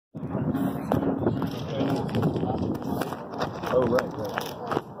Oh, right.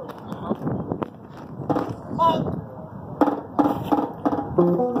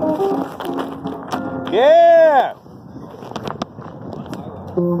 Yeah!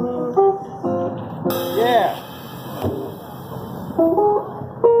 Yeah!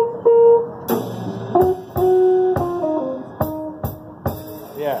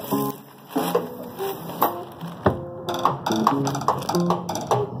 Yeah.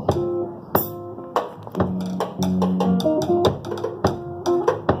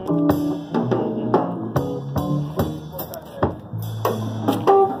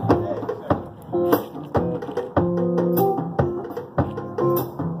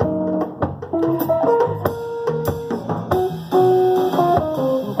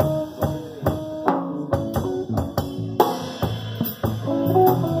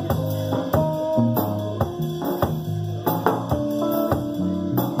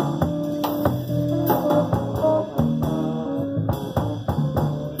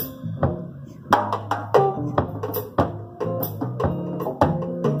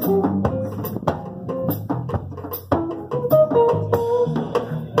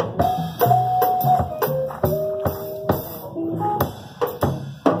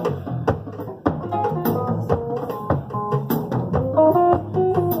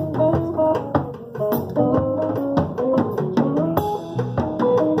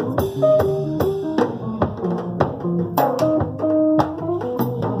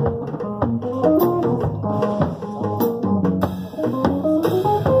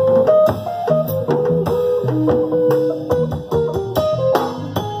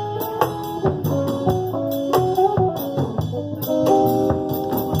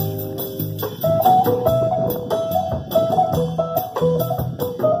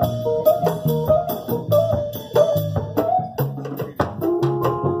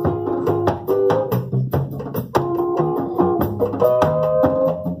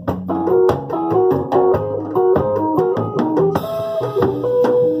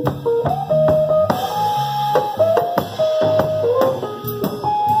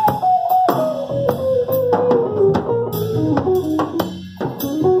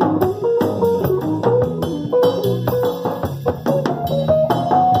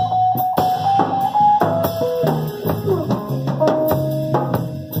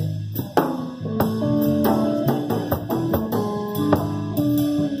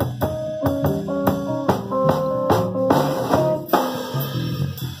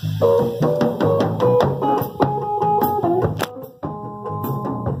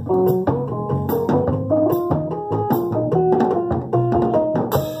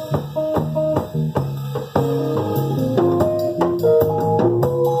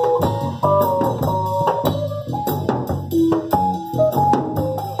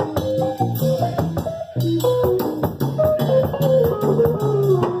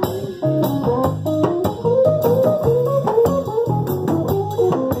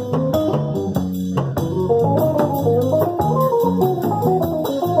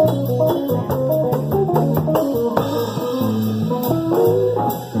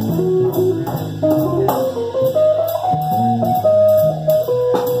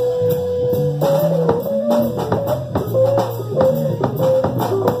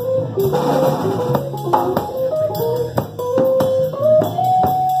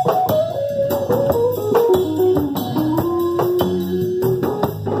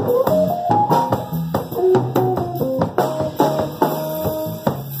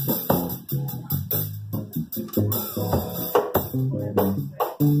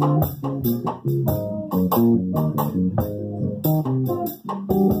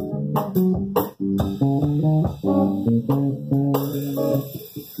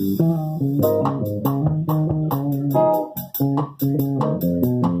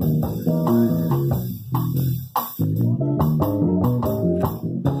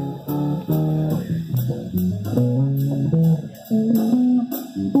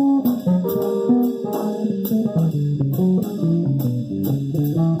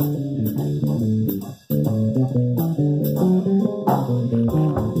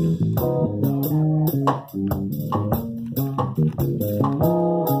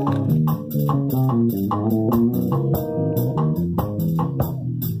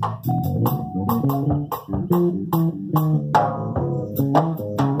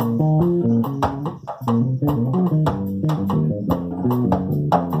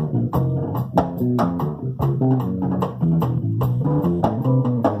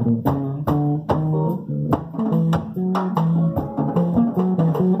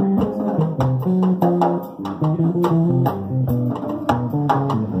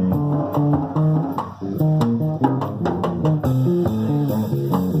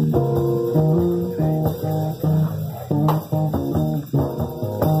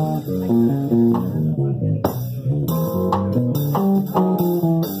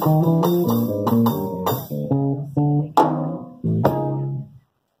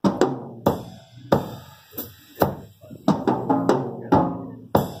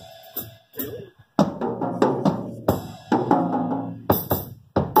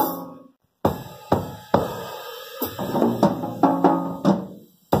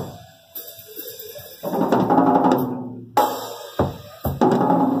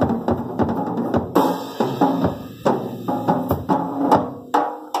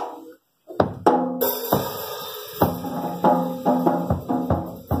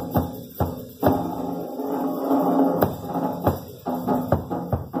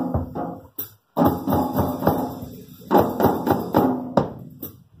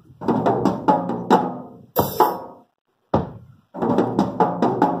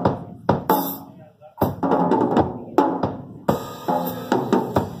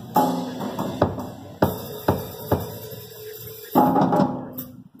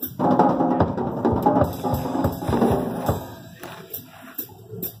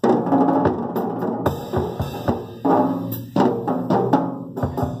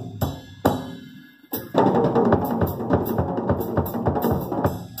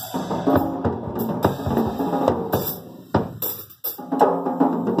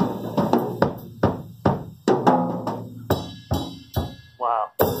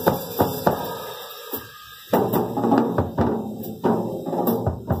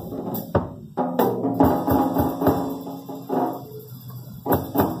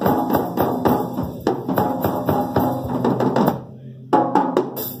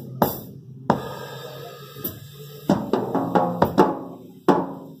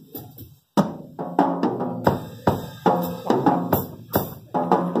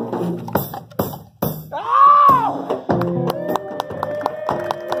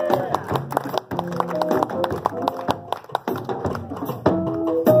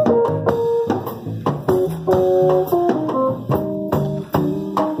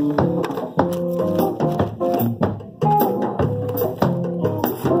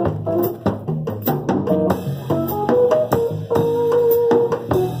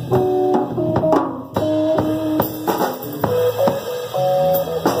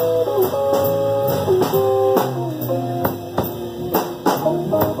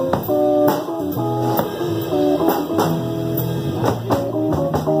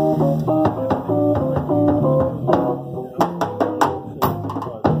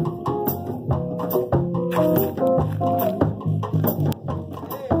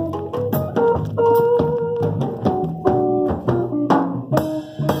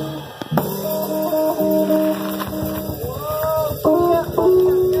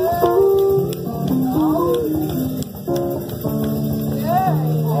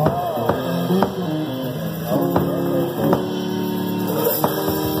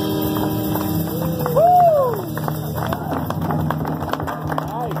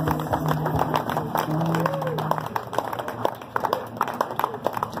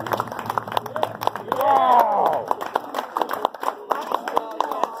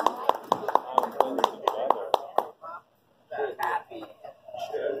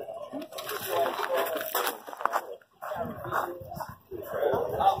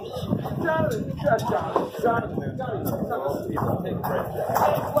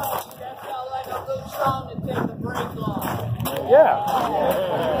 That felt like a good song to take a break on. Yeah.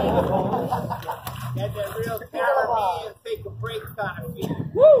 Got that real Caribbean take a break kind of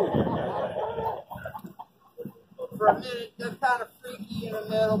feeling. For a minute, got kind of freaky in the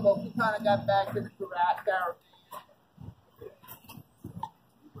middle, but we kind of got back to the Caribbean.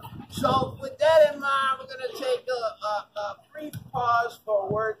 So with that in mind, we're going to take a brief pause for a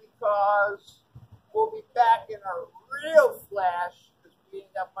worthy cause. We'll be back in a real flash because we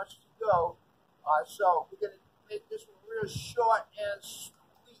ain't got much to go. So we're going to make this one real short and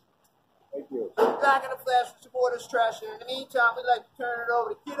sweet. Thank you. So we're back in a flash with some more of this trash. And in the meantime, we'd like to turn it over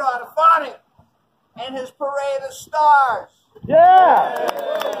to Kid Artefani and his parade of stars. Yeah.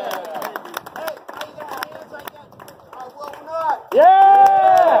 Hey, how you got hands like that? Well, not.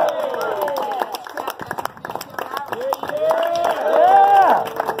 Yeah. Yeah.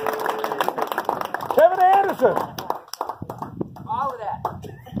 Kevin Anderson. All of that.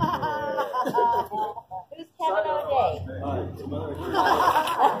 Who's Kevin O'Day?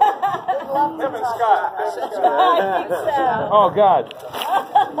 Kevin Scott. I think so. Oh, God.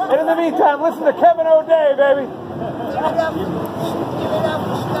 And in the meantime, listen to Kevin O'Day, baby. Give it up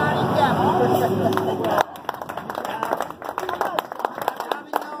for Scotty Kevin. I've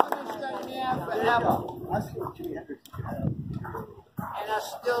been knowing this young man forever. And I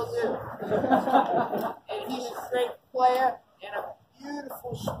still do. And he's a great player and a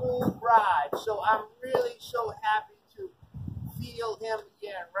beautiful, smooth ride. So I'm really so happy to feel him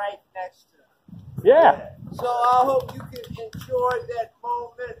again right next to him. Yeah. So I hope you can enjoy that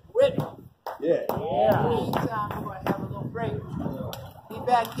moment with me. Yeah. In the meantime, we're going to have a little break. Be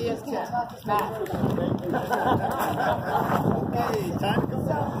back here at 10.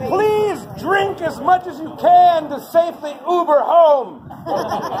 Please drink as much as you can to safely Uber home.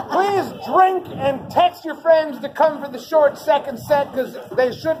 Please drink and text your friends to come for the short second set because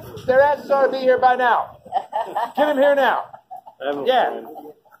their asses ought to be here by now. Get him here now. Yeah.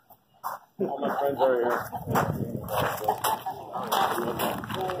 All my friends are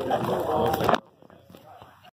here.